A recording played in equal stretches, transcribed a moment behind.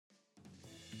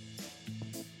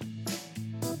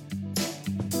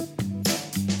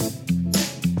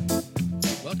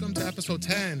episode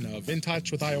 10 of In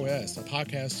Touch with iOS, a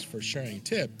podcast for sharing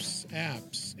tips,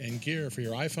 apps, and gear for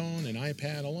your iPhone and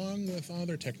iPad, along with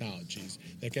other technologies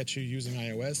that get you using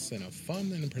iOS in a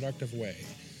fun and productive way,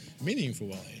 meaningful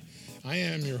way. I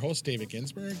am your host, David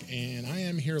Ginsburg, and I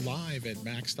am here live at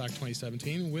MacStock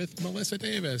 2017 with Melissa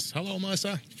Davis. Hello,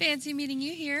 Melissa. Fancy meeting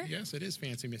you here. Yes, it is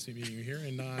fancy meeting you here,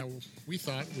 and we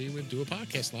thought we would do a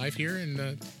podcast live here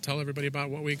and tell everybody about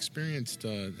what we experienced,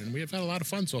 and we have had a lot of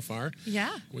fun so far.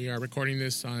 Yeah. We are recording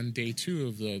this on day 2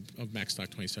 of MacStock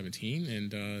 2017,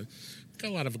 and got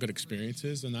a lot of good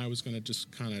experiences, and I was going to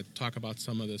just kind of talk about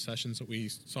some of the sessions that we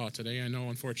saw today. I know,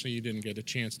 unfortunately, you didn't get a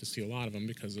chance to see a lot of them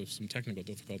because of some technical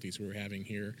difficulties we were having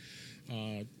here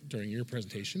during your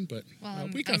presentation, but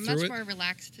we got I'm through much it. more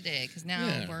relaxed today because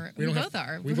now We both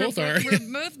are. We're both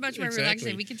much more Exactly. relaxed.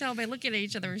 We can tell by looking at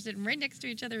each other. We're sitting right next to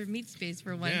each other in meet space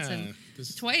for once and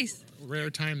twice. Rare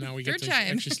time now we get Third to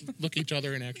time. actually look at each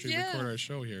other and actually record our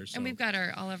show here. So. And we've got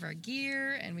all of our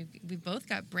gear, and we've both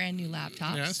got brand new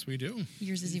laptops. Yes, we do.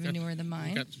 Yours is even newer than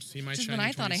mine. Got to see my Just shiny when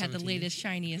I thought I had the 2017. latest,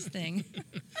 shiniest thing.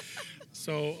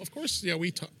 So, of course, yeah,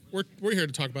 we're here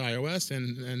to talk about iOS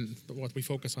and what we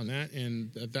focus on that,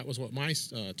 and that was what my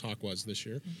talk was this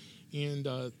year, and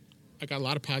I got a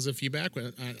lot of positive feedback.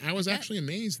 I was actually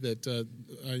amazed that,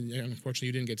 unfortunately,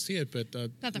 you didn't get to see it, but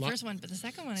Not the first one, but the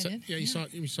second one I did. Yeah,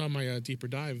 you saw my deeper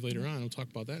dive later on. We'll talk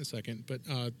about that in a second. But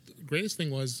the greatest thing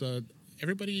was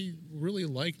everybody really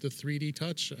liked the 3D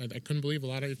touch. I couldn't believe a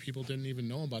lot of people didn't even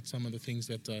know about some of the things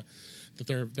that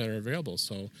are available.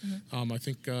 So I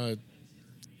think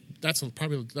that's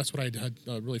what I had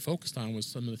really focused on, was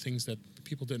some of the things that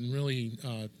people didn't really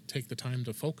take the time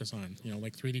to focus on. You know,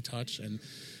 like 3D touch and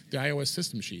the iOS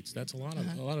system sheets. That's a lot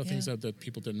of things that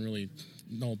people didn't really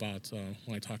know about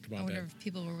when I talked about that. I wonder if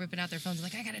people were whipping out their phones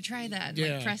like, I got to try that,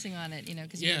 Yeah. like pressing on it,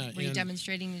 because were you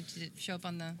demonstrating it to show up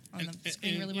on the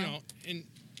screen really well?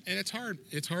 And it's hard.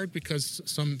 It's hard because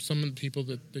some of the people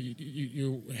that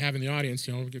you have in the audience,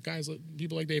 guys,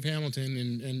 people like Dave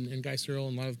Hamilton and Guy Searle,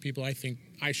 and a lot of people. I think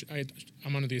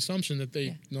I'm under the assumption that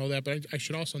they know that, but I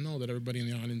should also know that everybody in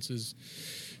the audience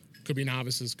could be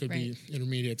novices, could be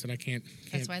intermediates, and I can't.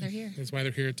 That's why they're here. That's why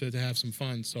they're here to have some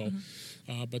fun. So,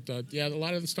 but a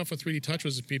lot of the stuff with 3D Touch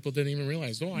was people didn't even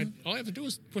realize. All I have to do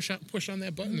is push on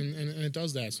that button, and it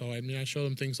does that. So I show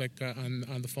them things like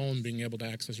on the phone being able to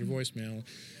access your voicemail,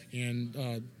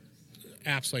 and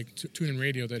apps like TuneIn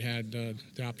Radio that had the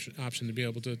option to be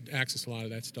able to access a lot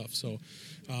of that stuff. So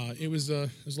it was a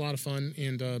lot of fun,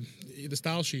 and the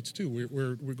style sheets too.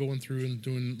 We're going through and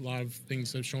doing a lot of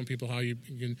things, showing people how you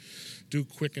can do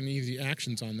quick and easy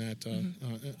actions on that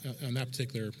on that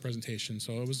particular presentation.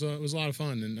 So it was a lot of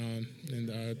fun, and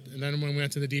then when we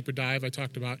went to the deeper dive, I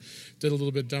did a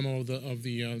little bit demo of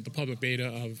the public beta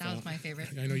of. That was my favorite.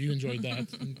 I know you enjoyed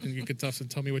that, and you could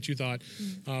tell me what you thought.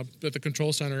 But the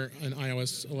Control Center and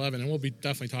iOS 11, and we'll be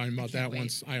definitely talking about that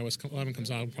once iOS 11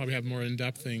 comes out. We'll probably have more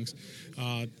in-depth things.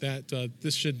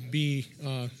 This should be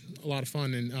a lot of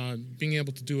fun, and being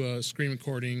able to do screen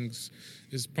recordings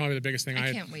is probably the biggest thing.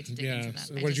 I can't wait to dig into that.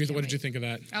 So what did you think of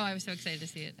that? Oh, I was so excited to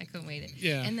see it. I couldn't wait.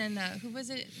 Yeah. And then who was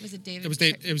it? Was it David?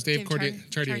 It was Dave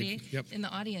Chartier. Yep. In the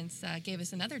audience gave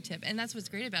us another tip, and that's what's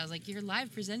great about it. Is like you're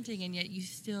live presenting, and yet you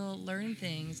still learn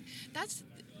things. That's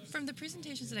from the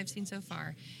presentations that I've seen so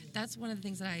far. That's one of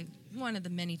the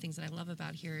many things that I love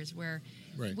about here is where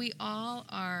we all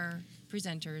are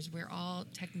presenters, we're all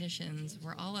technicians,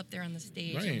 we're all up there on the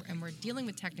stage, and we're dealing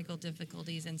with technical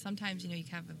difficulties. And sometimes you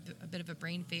have a bit of a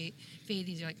brain fade.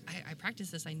 You're like, I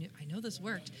practiced this, I know this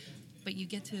worked. But you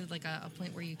get to like a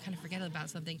point where you kind of forget about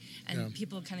something, and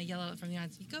people kind of yell out from the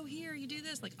audience, "You go here, you do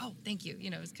this." Like, "Oh, thank you."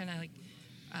 It's kind of like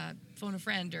phone a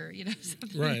friend or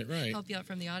something. Help you out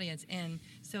from the audience. And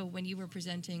so when you were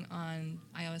presenting on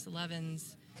iOS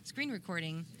 11's screen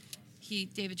recording,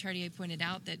 David Chartier pointed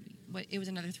out that it was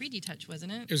another 3D touch,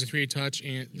 wasn't it? It was a 3D touch,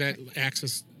 and that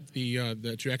access that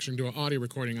you actually do an audio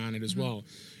recording on it as well.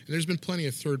 And there's been plenty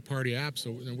of third-party apps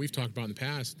that we've talked about in the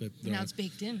past. That now it's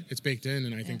baked in. It's baked in,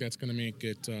 and I think that's going to make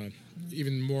it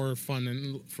even more fun.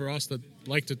 And for us that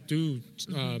like to do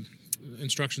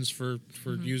instructions for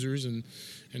users and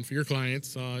for your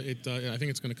clients, I think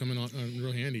it's going to come in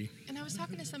real handy. And I was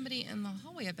talking to somebody in the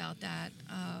hallway about that,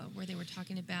 where they were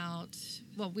talking about,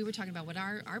 we were talking about what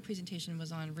our presentation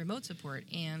was on remote support,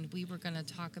 and we were going to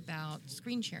talk about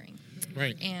screen sharing.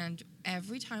 Right. And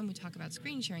every time we talk about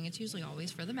screen sharing, it's usually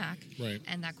always for the Mac. Right.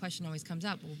 And that question always comes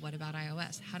up, well, what about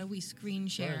iOS? How do we screen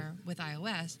share with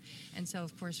iOS? And so,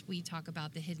 of course, we talk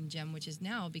about the hidden gem, which is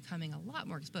now becoming a lot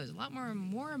more exposed. A lot more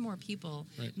and more people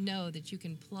know that you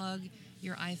can plug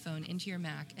your iPhone into your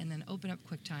Mac and then open up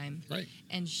QuickTime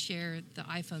and share the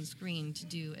iPhone screen to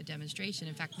do a demonstration.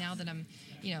 In fact, now that I'm,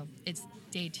 it's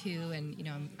day 2 and,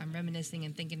 I'm reminiscing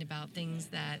and thinking about things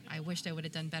that I wished I would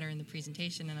have done better in the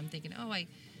presentation, and I'm thinking,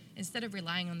 instead of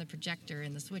relying on the projector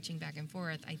and the switching back and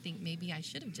forth, I think maybe I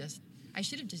should have just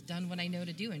done what I know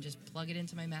to do and just plug it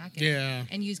into my Mac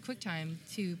and use QuickTime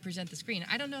to present the screen.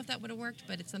 I don't know if that would have worked,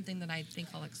 but it's something that I think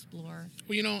I'll explore.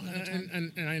 Well,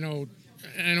 and I know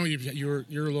you're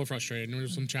a little frustrated, and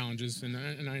there's some challenges, and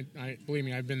I believe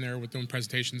me, I've been there with doing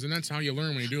presentations, and that's how you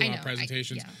learn when you do a lot of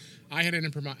presentations. I had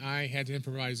to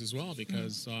improvise as well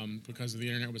because of the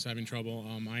internet was having trouble.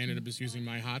 I ended up just using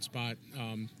my hotspot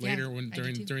later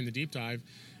during the deep dive,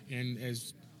 and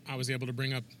as I was able to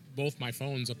bring up both my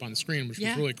phones up on the screen, which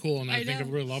was really cool, and I think I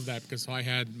really love that because I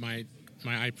had my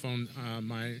iPhone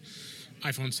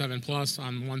iPhone 7 Plus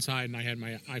on one side, and I had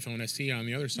my iPhone SE on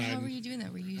the other side. How were you doing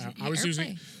that? Were you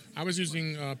using I was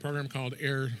using a program called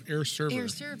Air Server. Air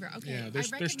Server, okay. Yeah,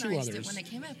 there's 2 others. It when it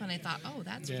came up, and I thought,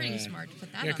 that's pretty smart to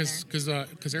put that on there. Yeah,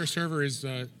 because Air Server is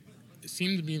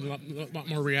seemed to be a lot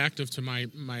more reactive to my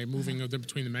moving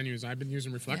between the menus. I've been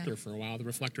using Reflector for a while. The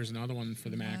Reflector is another one for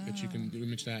the Mac that you can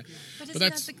image that. But isn't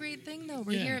that the great thing, though?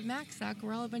 We're here at MacStock.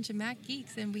 We're all a bunch of Mac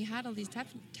geeks, and we had all these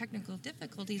technical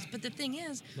difficulties. But the thing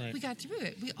is, we got through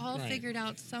it. We all figured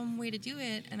out some way to do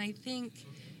it, and I think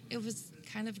it was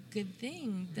kind of a good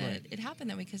thing that it happened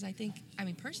that way because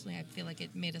personally, I feel like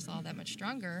it made us all that much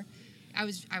stronger. I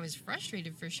was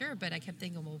frustrated for sure, but I kept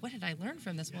thinking, well, what did I learn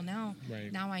from this? Well, now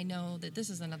I know that this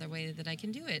is another way that I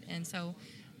can do it. And so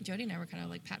Jody and I were kind of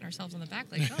like patting ourselves on the back,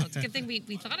 like, it's a good thing we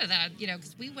thought of that,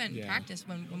 because we went and practiced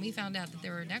when we found out that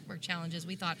there were network challenges.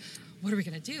 We thought, what are we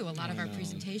going to do? A lot of our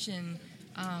presentation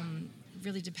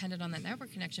really depended on that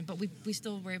network connection, but we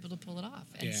still were able to pull it off.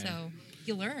 And so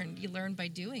you learn by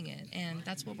doing it, and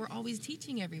that's what we're always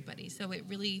teaching everybody. So it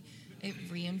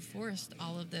reinforced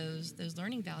all of those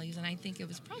learning values, and I think it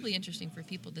was probably interesting for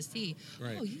people to see.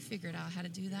 Oh, you figured out how to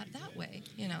do that way,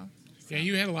 So. Yeah,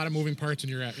 you had a lot of moving parts in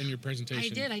your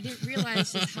presentation. I did. I didn't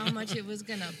realize just how much it was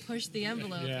going to push the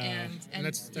envelope. And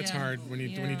that's hard when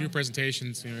you do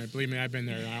presentations. Believe me, I've been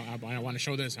there. I want to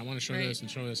show this. I want to show this and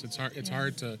show this. It's hard. It's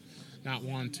hard to not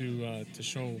want to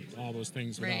show all those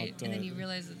things without. And then you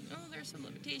realize that there's some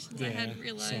limitations I hadn't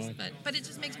realized, but it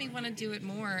just makes me want to do it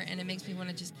more, and it makes me want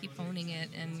to just keep honing it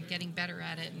and getting better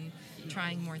at it and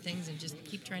trying more things and just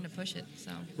keep trying to push it.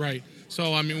 So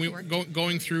So we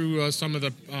going through some of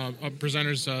the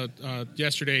presenters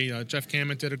yesterday. Jeff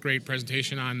Cammett did a great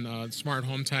presentation on smart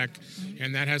home tech,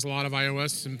 and that has a lot of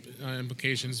iOS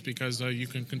implications because you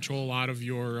can control a lot of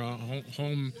your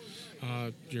home.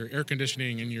 Your air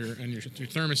conditioning and your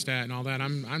thermostat and all that.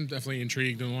 I'm definitely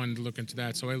intrigued and wanted to look into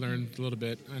that. So I learned a little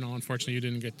bit. I know, unfortunately, you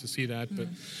didn't get to see that, but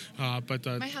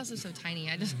my house is so tiny.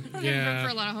 I just don't remember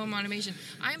a lot of home automation.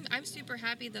 I'm super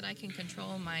happy that I can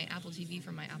control my Apple TV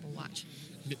from my Apple Watch.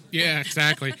 Yeah,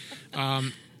 exactly.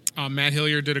 Matt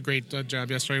Hilliard did a great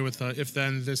job yesterday with If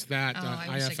Then This That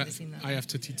IF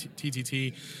to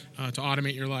TTT to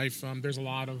automate your life. There's a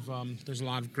lot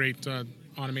of great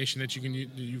automation that you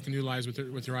can utilize with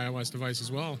your iOS device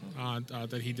as well.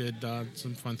 That he did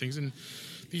some fun things, and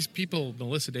these people,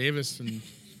 Melissa Davis and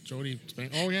Jody Spain.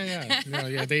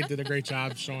 They did a great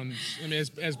job showing. As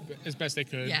best they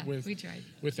could. Yeah, we tried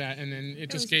with that, and then it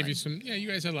just gave you some. Yeah, you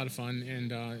guys had a lot of fun,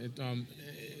 and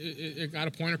it got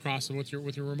a point across with your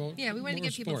remote. Yeah, we wanted to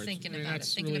get people sports. thinking about it,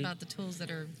 thinking about the tools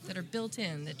that are built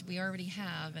in that we already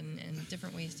have, and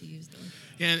different ways to use them.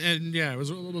 And it was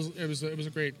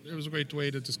a great way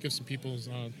to just give some people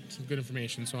some good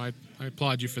information. So I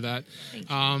applaud you for that. Thank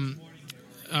you.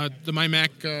 The My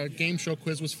Mac game show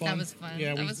quiz was fun. That was fun.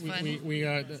 Yeah, that was fun. We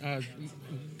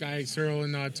Guy Cyril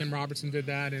and Tim Robertson did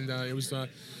that, and it was a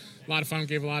lot of fun.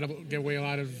 Gave away a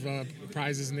lot of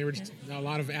prizes, and they were just a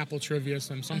lot of Apple trivia.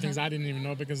 Some things I didn't even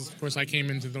know because, of course, I came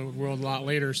into the world a lot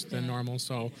later than normal.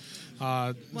 So,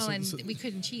 we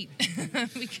couldn't cheat.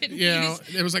 We couldn't.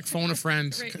 It was like phone a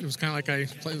friend. Right. It was kind of like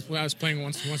I was playing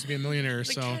Wants to Be a Millionaire.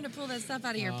 Like trying to pull that stuff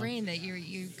out of your brain that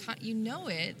you know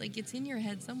it, like it's in your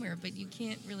head somewhere, but you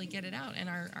can't really get it out. And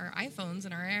our iPhones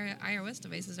and our iOS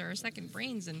devices are our second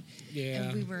brains, and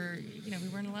we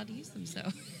weren't allowed to use them. So.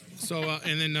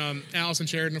 And then Allison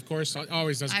Sheridan, of course,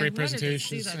 always does great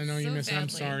presentations. I know you missed it. I'm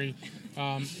sorry.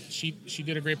 She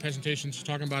did a great presentation. She's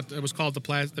talking about, it was called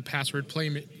the password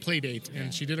play date,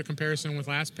 and she did a comparison with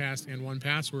LastPass and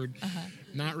 1Password,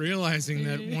 not realizing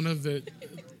that one of the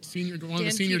senior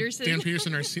Dan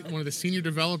Peterson, one of the senior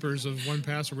developers of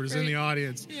 1Password, is in the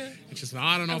audience. And she said,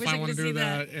 I don't know if I want to do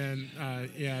that. And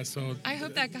so I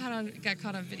hope that got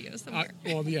caught on video somewhere.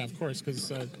 Well, yeah, of course,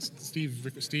 because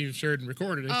Steve Sheridan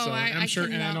recorded it. Oh, so I'm sure,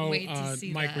 and I know wait to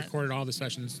see Mike that. recorded all the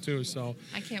sessions too. So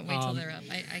I can't wait till they're up.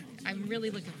 I'm really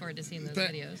looking forward to seeing those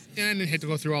videos. And I didn't hate to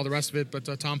go through all the rest of it, but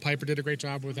Tom Piper did a great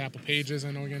job with Apple Pages.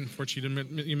 I know, again,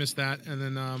 unfortunately you missed that. And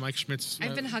then Mike Schmitz.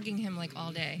 I've been hugging him like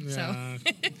all day. So.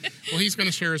 Well, he's going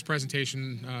to share his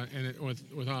presentation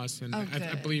with us, and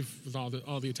I believe with all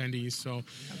the attendees. So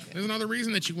there's another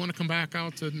reason that you want to come back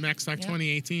out to MacStock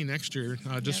 2018 next year,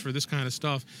 just for this kind of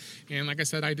stuff. And like I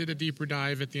said, I did a deeper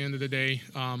dive at the end of the day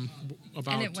about.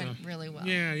 And it went really well.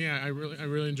 Yeah, I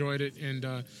really enjoyed it,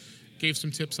 and gave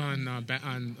some tips on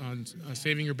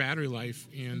saving your battery life.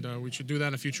 And we should do that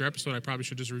in a future episode. I probably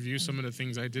should just review some of the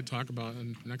things I did talk about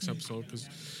in the next episode, because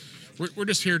we're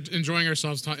just here enjoying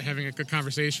ourselves, having a good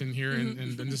conversation here,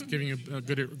 and just giving a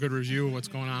good review of what's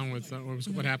going on with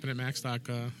what happened at MacStock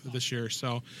this year.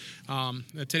 So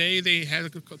today they had a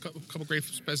couple great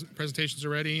presentations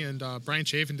already, and Brian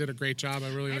Chafin did a great job.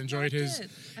 I really enjoyed his.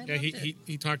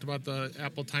 He talked about the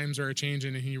Apple times are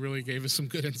changing, and he really gave us some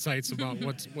good insights about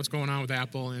what's going on with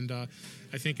Apple, and I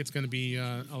think it's going to be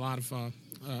a lot of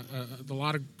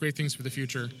great things for the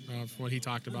future for what he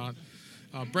talked about.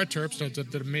 Brett Terps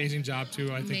did an amazing job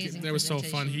too. I think that was so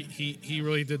fun. He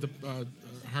really did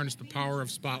harness the power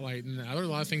of Spotlight, and there are a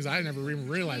lot of things I never even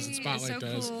realized that Spotlight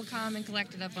does. It's so cool, calm, and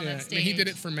collected up on that stage. And he did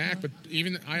it for Mac, but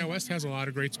even iOS has a lot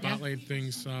of great Spotlight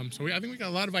things. So I think we got a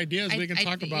lot of ideas we can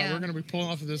talk about. We're going to be pulling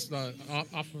off of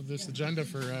this agenda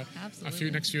for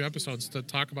next few episodes to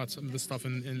talk about some of this stuff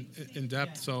in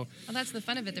depth. So well, that's the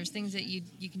fun of it. There's things that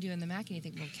you can do in the Mac, and you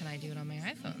think, well, can I do it on my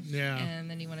iPhone? Yeah.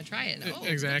 And then you want to try it. And,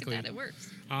 exactly. Look at that, it works.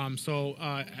 I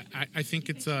think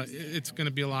it's going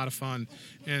to be a lot of fun,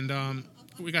 and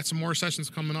we got some more sessions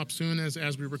coming up soon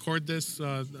as we record this.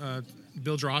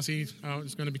 Bill Drossi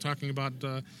is going to be talking about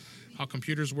how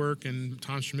computers work, and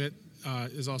Tom Schmidt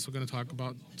is also going to talk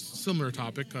about a similar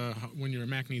topic, when your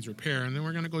Mac needs repair. And then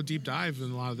we're going to go deep dive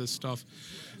in a lot of this stuff.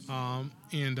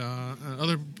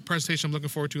 Another presentation I'm looking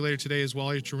forward to later today is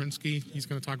Wally Cherinsky. He's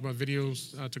going to talk about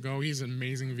videos to go. He's an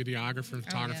amazing videographer and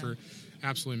photographer.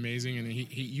 Absolutely amazing, and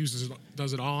he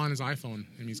does it all on his iPhone,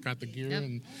 and he's got the gear,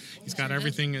 and he's got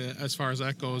everything as far as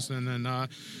that goes. And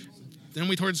then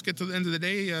we towards get to the end of the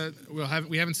day,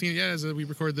 we haven't seen it yet as we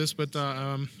record this, but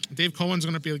Dave Cohen's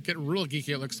going to be getting real geeky,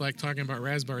 it looks like, talking about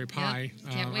Raspberry Pi.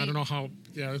 Can't wait. I don't know how.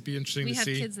 Yeah, it'd be interesting to see.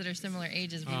 We have kids that are similar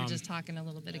ages. We were just talking a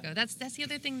little bit ago. That's the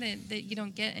other thing that you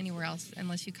don't get anywhere else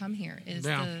unless you come here is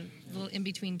the little in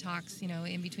between talks.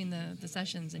 In between the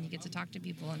sessions, and you get to talk to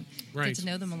people and get to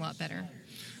know them a lot better.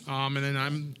 And then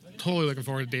I'm totally looking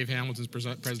forward to Dave Hamilton's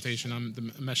presentation on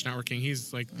the mesh networking.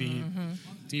 He's like the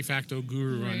de facto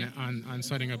guru on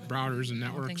setting up routers and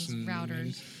networks. And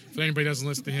if anybody doesn't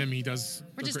listen to him, he does.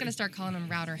 We're just going to start calling him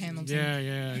Router Hamilton.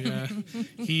 Yeah.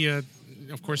 He,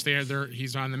 of course,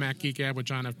 he's on the Mac Geek Gab with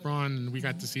John F. Braun, and we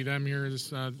got to see them here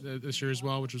this year as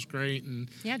well, which was great. And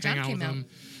John came out.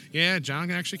 Yeah, John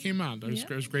actually came out. It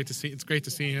was great to see. It's great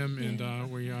to see him,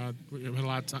 and we had a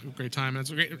lot of great time. And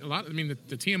it's great. I mean,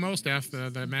 the TMO staff,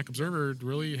 the Mac Observer,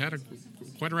 really had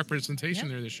quite a representation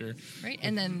there this year. Right,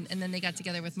 and then they got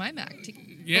together with My Mac. And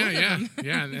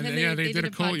they did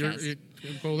a podcast.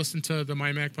 Go listen to the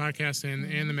My Mac podcast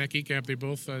and the Mac Geek Gab. They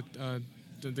both.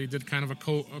 They did kind of a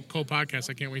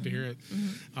co-podcast. I can't wait to hear it.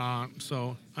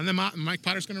 And then Mike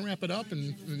Potter's going to wrap it up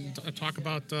and talk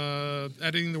about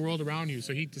editing the world around you.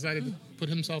 So he decided to put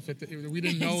himself we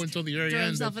didn't know until the very end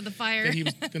himself at the fire. that he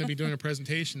was going to be doing a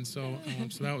presentation. So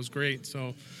that was great.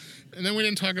 So, and then we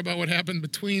didn't talk about what happened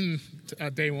between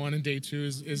day one and day two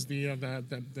is the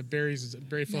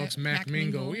Barry Folks Mac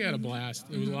Mingle. We had a blast.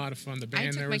 It was a lot of fun. The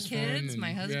band there was fun. I took my kids. And,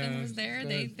 my husband was there.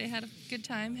 They had a good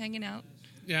time hanging out.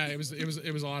 Yeah, it was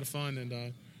a lot of fun,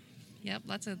 and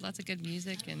lots of good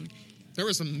music, and there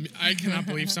was some. I cannot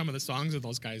believe some of the songs that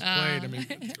those guys played. I mean,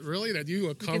 really, that you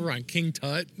a cover on King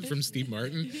Tut from Steve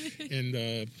Martin,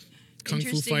 and Kung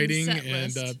Fu Fighting,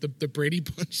 and the Brady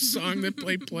Bunch song that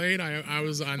played. I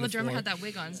was on. The drummer had that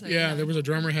wig on. So there was a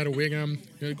drummer had a wig on.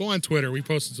 Go on Twitter. We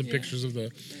posted some pictures of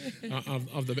the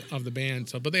of the band.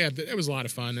 So, but it was a lot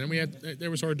of fun, and there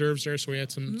was hors d'oeuvres there, so we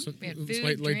had some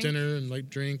food, light dinner and light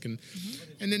drink, and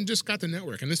then just got the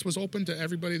network. And this was open to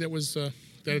everybody that was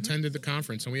that attended the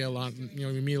conference, and we had a lot.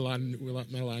 We met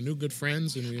a lot of new good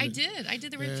friends. And I did.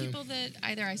 There were people that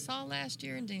either I saw last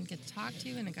year and didn't get to talk to,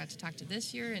 and I got to talk to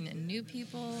this year, and new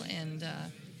people, and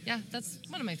that's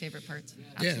one of my favorite parts,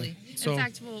 actually. Yeah. So, in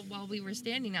fact, while we were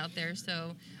standing out there,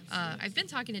 I've been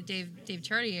talking to Dave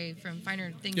Chartier from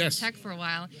Finer Things in Tech for a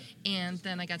while, and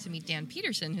then I got to meet Dan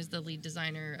Peterson, who's the lead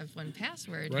designer of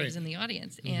 1Password, who's in the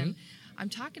audience, and I'm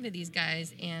talking to these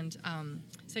guys, and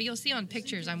so you'll see on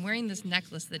pictures, I'm wearing this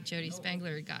necklace that Jody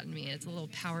Spangler had gotten me. It's a little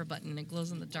power button. It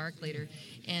glows in the dark later.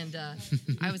 And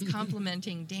I was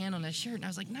complimenting Dan on his shirt, and I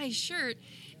was like, nice shirt.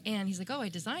 And he's like, oh, I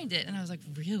designed it. And I was like,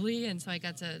 really? And so I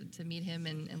got to meet him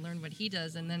and learn what he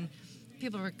does. And then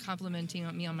people were complimenting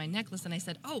me on my necklace, and I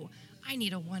said, oh, I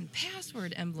need a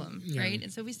 1Password emblem, right?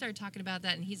 And so we started talking about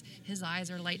that, and his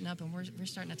eyes are lighting up, and we're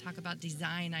starting to talk about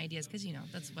design ideas, because,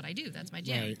 that's what I do. That's my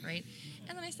jam, right?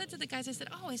 And then I said to the guys,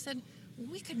 I said,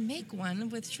 we could make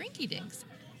one with Shrinky Dinks.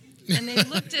 And they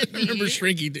looked at me. I remember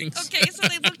Shrinky Dinks. Okay, so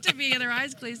they looked at me, and their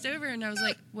eyes glazed over, and I was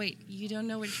like, wait, you don't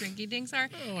know what Shrinky Dinks are?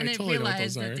 Oh, and I I totally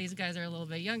realized that these guys are a little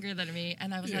bit younger than me,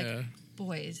 and I was like,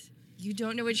 boys, you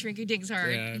don't know what Shrinky Dinks are.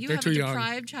 Yeah, you have a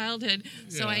deprived childhood.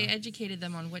 So I educated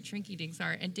them on what Shrinky Dinks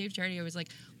are. And Dave Chartier was like,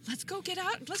 let's go get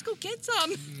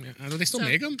some. Yeah. Do they still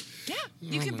make them? Yeah.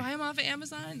 You can buy them off of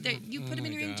Amazon. You put them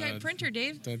in your inkjet printer,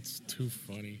 Dave. That's too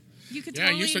funny. You could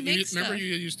totally make stuff. Remember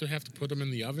you used to have to put them in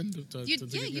the oven? You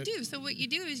do. So what you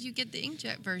do is you get the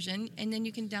inkjet version, and then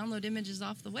you can download images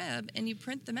off the web, and you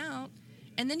print them out,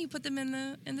 and then you put them in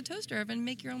the toaster oven and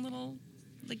make your own little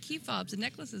key fobs and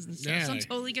necklaces and stuff. So I'm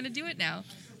totally going to do it now.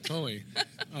 Totally.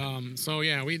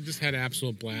 We just had an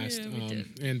absolute blast. Yeah, we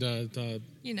did. And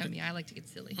you know me, I like to get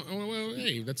silly. Well,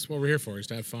 hey, that's what we're here for, is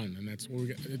to have fun, and that's what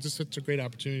it's just such a great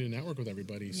opportunity to network with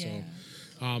everybody. Yeah.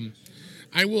 So,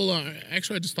 I will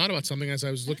actually. I just thought about something as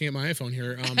I was looking at my iPhone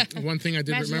here. One thing I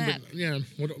did remember. That. Yeah,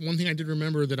 one thing I did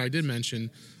remember that I did mention.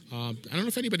 I don't know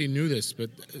if anybody knew this, but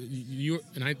you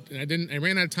and I didn't. I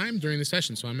ran out of time during the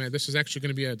session, so this is actually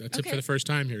going to be a tip for the first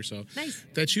time here. So nice.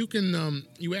 That you can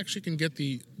you actually can get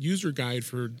the user guide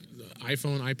for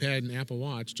iPhone, iPad, and Apple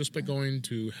Watch just by going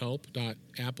to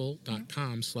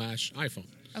help.apple.com/iPhone.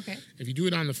 Okay. If you do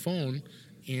it on the phone,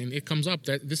 and it comes up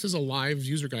that this is a live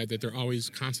user guide that they're always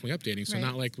constantly updating. So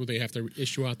not like where they have to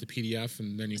issue out the PDF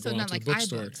and then you go out to the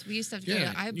bookstore. iBooks. We used to have to go to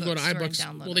iBooks. You go to iBooks.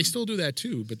 And download well, they still do that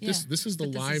too, but this is the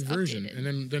live version. Updated.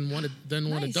 And then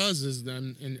what it does is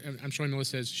then, and I'm showing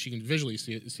Melissa as she can visually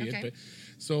see it, but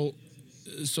so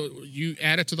you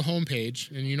add it to the home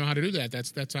page, and you know how to do that.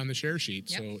 That's on the share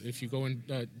sheet. Yep. So if you go in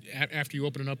after you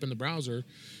open it up in the browser,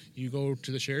 you go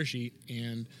to the share sheet,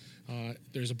 and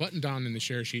there's a button down in the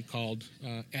share sheet called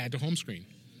Add to Home Screen.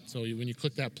 So when you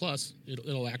click that plus,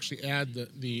 it'll actually add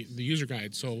the user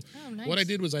guide. So what I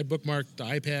did was I bookmarked the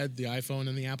iPad, the iPhone,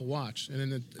 and the Apple Watch, and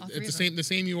then it's the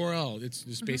same URL.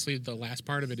 It's basically the last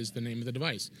part of it is the name of the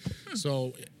device.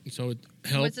 So help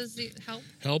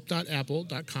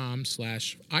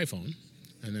help.apple.com/iPhone,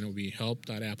 and then it'll be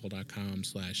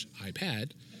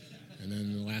help.apple.com/iPad, and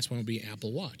then the last one will be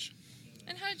Apple Watch.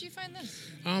 And how did you find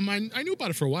this? I knew about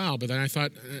it for a while, but then I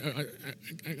thought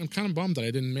I'm kind of bummed that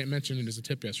I didn't mention it as a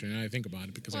tip yesterday. And I think about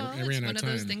it because I ran out of time. It's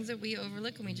one of those things that we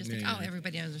overlook, and we just think,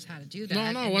 everybody knows how to do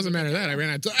that. No, it wasn't a matter of that. I ran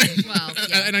out of time. Well,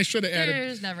 and I should have added.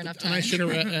 There's never enough time. And I should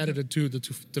have added it to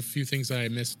the few things that I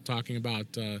missed talking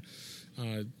about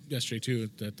yesterday too.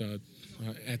 That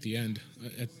at the end,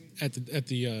 at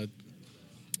the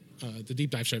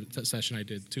deep dive session I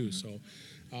did too. So.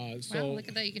 Well, look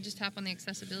at that! You can just tap on the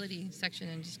accessibility section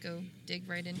and just go dig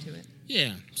right into it.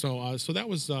 Yeah. So that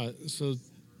was a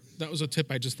tip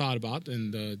I just thought about,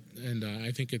 and I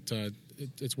think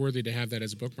it's worthy to have that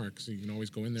as a bookmark, so you can always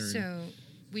go in there. So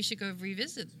we should go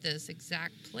revisit this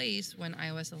exact place when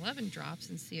iOS 11 drops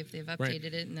and see if they've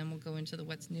updated it, and then we'll go into the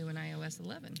what's new in iOS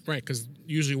 11. Right, because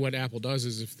usually what Apple does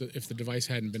is if the device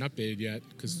hadn't been updated yet,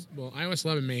 because iOS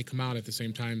 11 may come out at the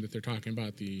same time that they're talking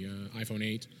about the iPhone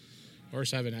 8. Or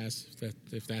 7S,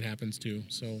 if that happens too.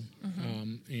 So,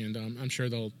 I'm sure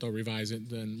they'll revise it.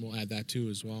 Then we'll add that too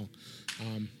as well.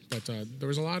 But there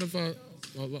was a lot of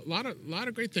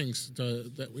great things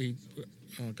that we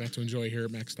got to enjoy here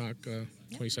at MacStock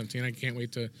 2017. I can't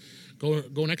wait to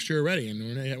go next year already, and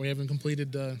we haven't even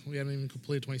completed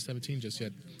 2017 just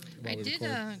yet. I did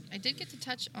get to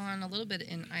touch on a little bit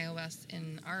in iOS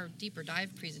in our deeper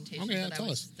dive presentation that I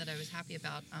was happy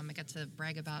about. I got to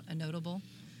brag about a Notable.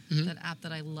 That app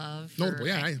that I love for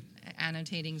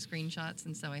annotating screenshots,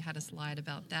 and so I had a slide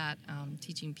about that,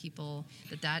 teaching people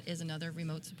that is another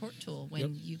remote support tool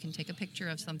when you can take a picture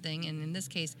of something. And in this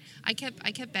case, I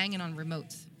kept banging on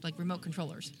remotes, like remote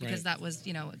controllers, because that was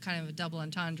kind of a double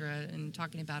entendre and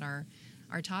talking about our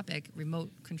our topic, remote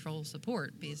control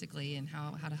support, basically, and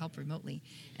how to help remotely.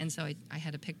 And so I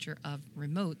had a picture of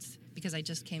remotes because I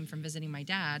just came from visiting my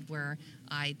dad, where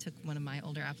I took one of my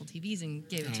older Apple TVs and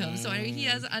gave it to him. So he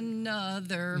has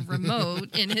another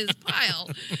remote in his pile.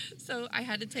 So I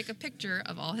had to take a picture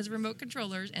of all his remote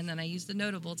controllers, and then I used the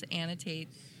Notable to annotate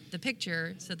the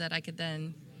picture so that I could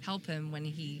then help him when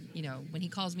he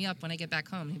calls me up when I get back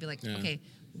home. He'd be like, okay,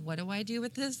 what do I do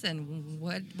with this, and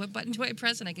what button do I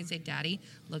press? And I can say, Daddy,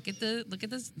 look at the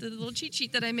little cheat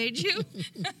sheet that I made you.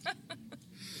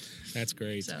 That's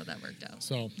great. So that worked out.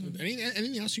 So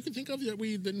anything else you can think of that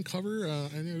we didn't cover? I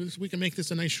know we can make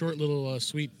this a nice, short, little,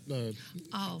 sweet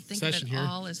I'll think session of it here.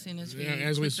 all as soon as we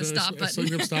as we click the stop button.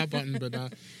 The stop button.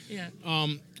 But yeah.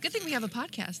 Good thing we have a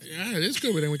podcast. Yeah, it is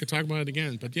good. But then we could talk about it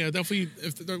again. But yeah, definitely.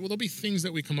 There'll be things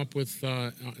that we come up with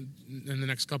in the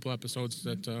next couple episodes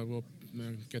that we'll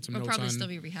get some We'll notes probably on. still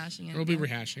be rehashing it. We'll be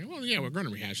rehashing. Well, yeah, we're going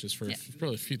to rehash this for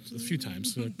probably a few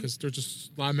times because there's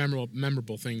just a lot of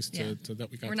memorable things that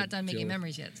we got. We're not done making with.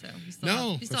 memories yet, so we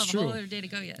still that's have a true. whole other day to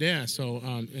go yet. Yeah. So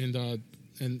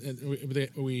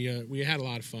we had a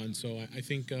lot of fun. So I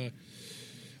think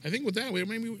with that,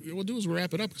 maybe what we'll do is we'll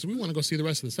wrap it up because we want to go see the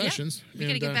rest of the sessions. We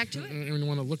got to get back to it. And we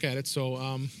want to look at it.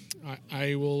 So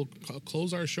I will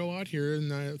close our show out here.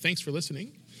 And thanks for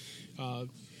listening.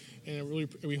 And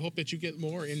we hope that you get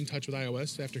more in touch with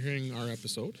iOS after hearing our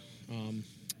episode.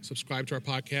 Subscribe to our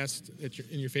podcast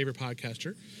in your favorite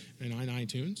podcatcher and on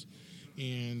iTunes.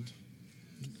 And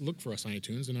look for us on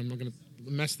iTunes. And I'm not going to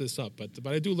mess this up, but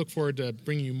I do look forward to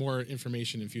bringing you more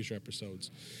information in future episodes.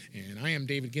 And I am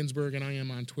David Ginsburg, and I am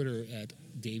on Twitter at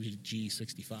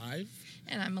DavidG65.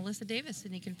 And I'm Melissa Davis,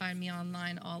 and you can find me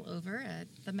online all over at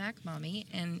the Mac Mommy,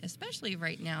 and especially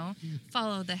right now,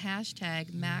 follow the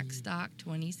hashtag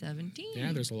MacStock2017.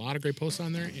 Yeah, there's a lot of great posts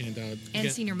on there,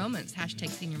 and Senior Moments, hashtag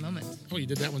Senior Moments. Oh, you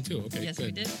did that one too. Okay, yes, good.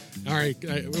 we did. All right,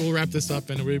 we'll wrap this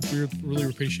up, and we really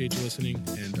appreciate you listening,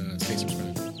 and stay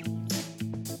subscribed.